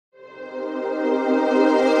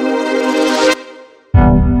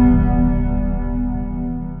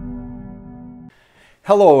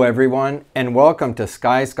Hello everyone, and welcome to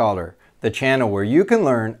Sky Scholar, the channel where you can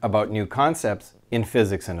learn about new concepts in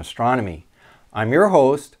physics and astronomy. I'm your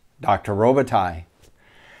host, Dr. Robitaille.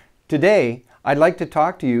 Today, I'd like to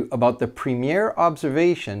talk to you about the premier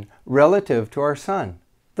observation relative to our Sun,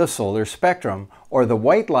 the solar spectrum, or the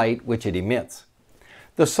white light which it emits.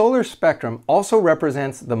 The solar spectrum also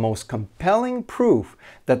represents the most compelling proof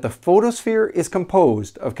that the photosphere is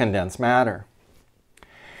composed of condensed matter.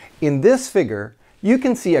 In this figure, you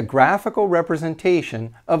can see a graphical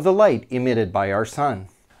representation of the light emitted by our Sun.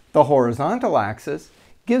 The horizontal axis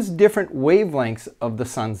gives different wavelengths of the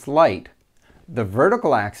Sun's light. The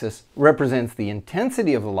vertical axis represents the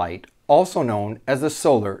intensity of the light, also known as the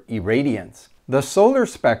solar irradiance. The solar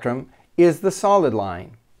spectrum is the solid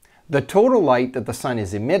line. The total light that the Sun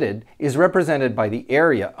is emitted is represented by the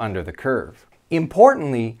area under the curve.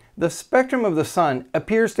 Importantly, the spectrum of the Sun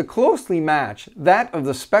appears to closely match that of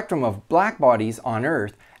the spectrum of black bodies on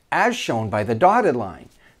Earth, as shown by the dotted line.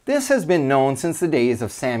 This has been known since the days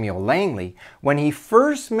of Samuel Langley, when he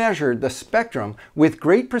first measured the spectrum with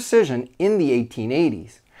great precision in the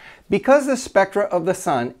 1880s. Because the spectra of the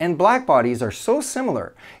Sun and black bodies are so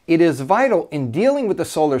similar, it is vital in dealing with the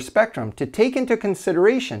solar spectrum to take into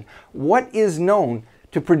consideration what is known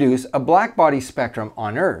to produce a black body spectrum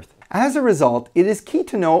on Earth. As a result, it is key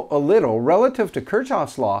to know a little relative to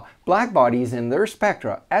Kirchhoff's law, black bodies and their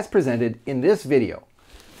spectra as presented in this video.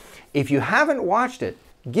 If you haven't watched it,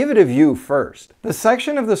 give it a view first. The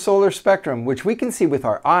section of the solar spectrum which we can see with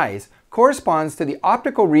our eyes corresponds to the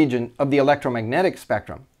optical region of the electromagnetic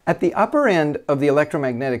spectrum. At the upper end of the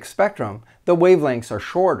electromagnetic spectrum, the wavelengths are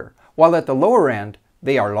shorter, while at the lower end,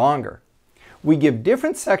 they are longer. We give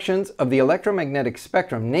different sections of the electromagnetic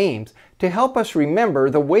spectrum names to help us remember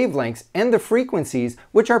the wavelengths and the frequencies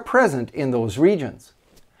which are present in those regions.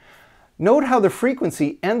 Note how the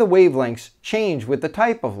frequency and the wavelengths change with the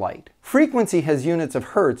type of light. Frequency has units of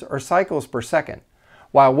hertz or cycles per second,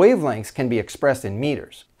 while wavelengths can be expressed in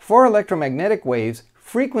meters. For electromagnetic waves,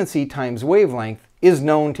 frequency times wavelength is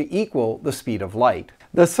known to equal the speed of light.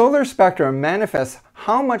 The solar spectrum manifests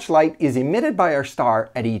how much light is emitted by our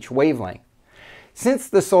star at each wavelength. Since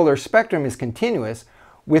the solar spectrum is continuous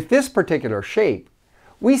with this particular shape,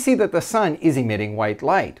 we see that the Sun is emitting white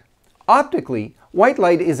light. Optically, white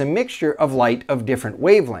light is a mixture of light of different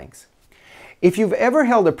wavelengths. If you've ever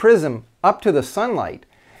held a prism up to the sunlight,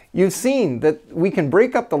 you've seen that we can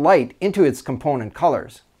break up the light into its component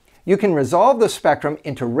colors. You can resolve the spectrum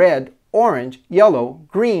into red, orange, yellow,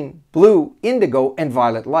 green, blue, indigo, and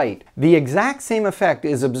violet light. The exact same effect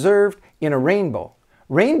is observed in a rainbow.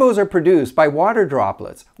 Rainbows are produced by water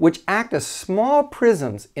droplets, which act as small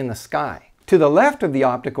prisms in the sky. To the left of the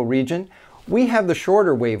optical region, we have the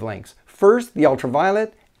shorter wavelengths. First, the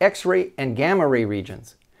ultraviolet, X-ray, and gamma ray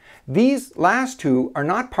regions. These last two are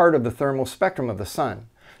not part of the thermal spectrum of the Sun.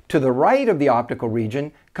 To the right of the optical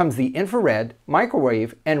region comes the infrared,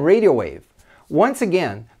 microwave, and radio wave. Once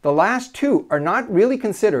again, the last two are not really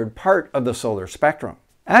considered part of the solar spectrum.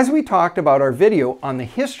 As we talked about our video on the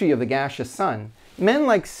history of the gaseous Sun, men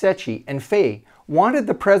like Secchi and Faye wanted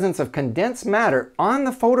the presence of condensed matter on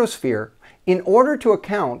the photosphere in order to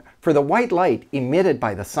account for the white light emitted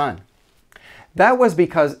by the Sun. That was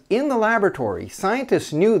because in the laboratory,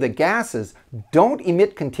 scientists knew that gases don't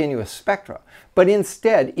emit continuous spectra, but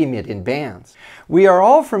instead emit in bands. We are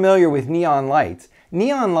all familiar with neon lights.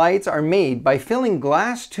 Neon lights are made by filling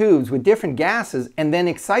glass tubes with different gases and then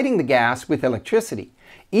exciting the gas with electricity.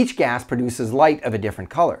 Each gas produces light of a different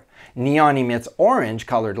color. Neon emits orange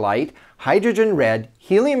colored light, hydrogen red,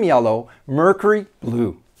 helium yellow, mercury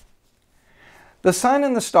blue. The Sun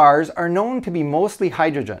and the stars are known to be mostly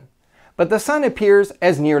hydrogen, but the Sun appears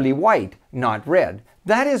as nearly white, not red.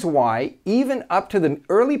 That is why, even up to the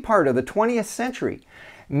early part of the 20th century,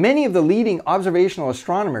 many of the leading observational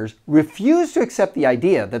astronomers refused to accept the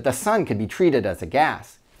idea that the Sun could be treated as a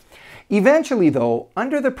gas. Eventually, though,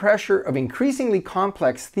 under the pressure of increasingly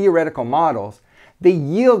complex theoretical models, they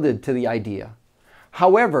yielded to the idea.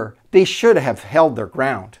 However, they should have held their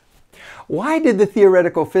ground. Why did the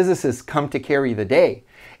theoretical physicists come to carry the day?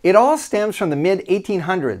 It all stems from the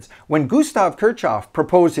mid-1800s when Gustav Kirchhoff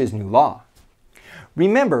proposed his new law.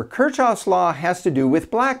 Remember, Kirchhoff's law has to do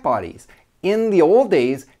with black bodies. In the old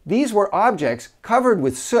days, these were objects covered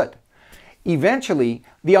with soot. Eventually,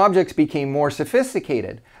 the objects became more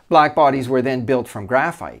sophisticated. Black bodies were then built from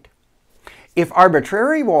graphite. If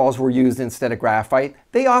arbitrary walls were used instead of graphite,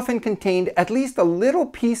 they often contained at least a little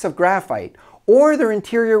piece of graphite, or their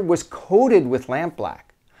interior was coated with lampblack.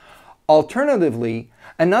 Alternatively,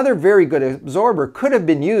 another very good absorber could have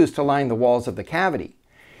been used to line the walls of the cavity.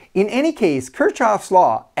 In any case, Kirchhoff's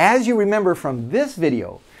law, as you remember from this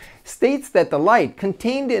video, states that the light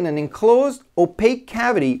contained in an enclosed opaque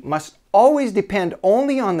cavity must always depend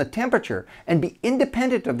only on the temperature and be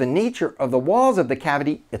independent of the nature of the walls of the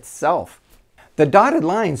cavity itself. The dotted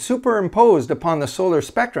line superimposed upon the solar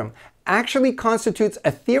spectrum actually constitutes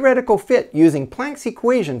a theoretical fit using Planck's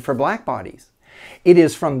equation for black bodies. It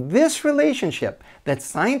is from this relationship that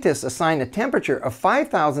scientists assign a temperature of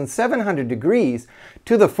 5,700 degrees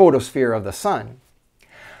to the photosphere of the Sun.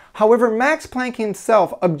 However, Max Planck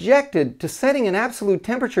himself objected to setting an absolute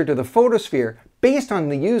temperature to the photosphere based on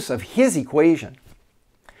the use of his equation.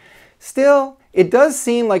 Still, it does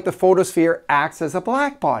seem like the photosphere acts as a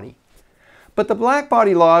black body. But the black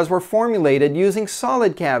body laws were formulated using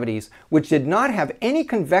solid cavities, which did not have any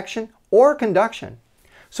convection or conduction.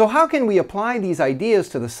 So how can we apply these ideas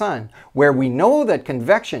to the Sun, where we know that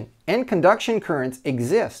convection and conduction currents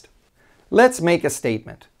exist? Let's make a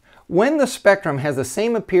statement. When the spectrum has the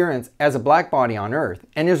same appearance as a black body on Earth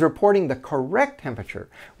and is reporting the correct temperature,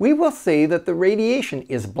 we will say that the radiation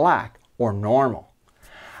is black or normal.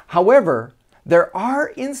 However, there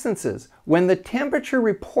are instances when the temperature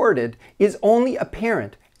reported is only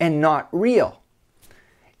apparent and not real.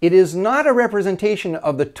 It is not a representation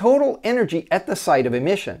of the total energy at the site of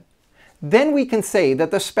emission. Then we can say that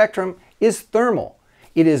the spectrum is thermal.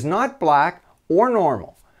 It is not black or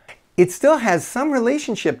normal. It still has some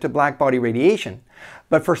relationship to black body radiation,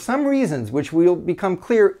 but for some reasons which will become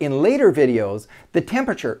clear in later videos, the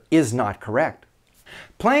temperature is not correct.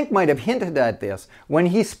 Planck might have hinted at this when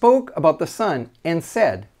he spoke about the Sun and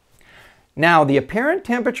said, "Now the apparent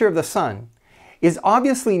temperature of the Sun is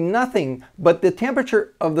obviously nothing but the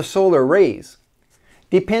temperature of the solar rays,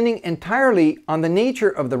 depending entirely on the nature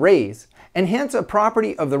of the rays, and hence a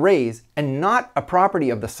property of the rays and not a property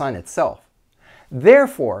of the Sun itself.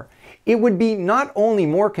 Therefore, it would be not only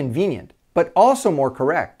more convenient, but also more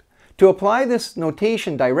correct, to apply this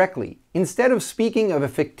notation directly, instead of speaking of a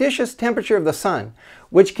fictitious temperature of the Sun,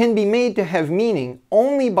 which can be made to have meaning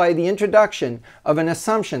only by the introduction of an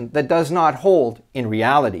assumption that does not hold in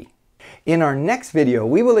reality." In our next video,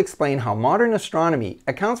 we will explain how modern astronomy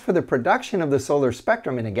accounts for the production of the solar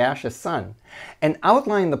spectrum in a gaseous sun, and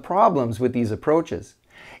outline the problems with these approaches.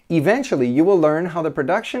 Eventually, you will learn how the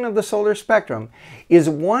production of the solar spectrum is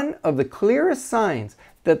one of the clearest signs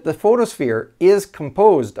that the photosphere is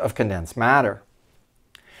composed of condensed matter.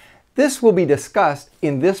 This will be discussed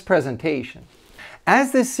in this presentation.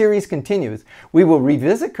 As this series continues, we will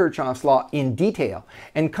revisit Kirchhoff's law in detail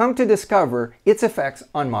and come to discover its effects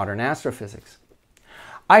on modern astrophysics.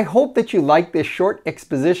 I hope that you like this short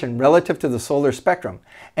exposition relative to the solar spectrum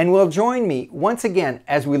and will join me once again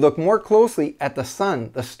as we look more closely at the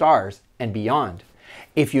Sun, the stars, and beyond.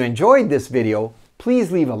 If you enjoyed this video,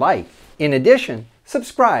 please leave a like. In addition,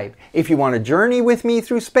 subscribe if you want to journey with me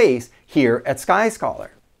through space here at Sky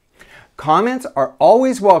Scholar. Comments are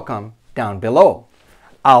always welcome down below.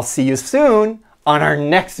 I'll see you soon on our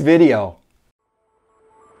next video.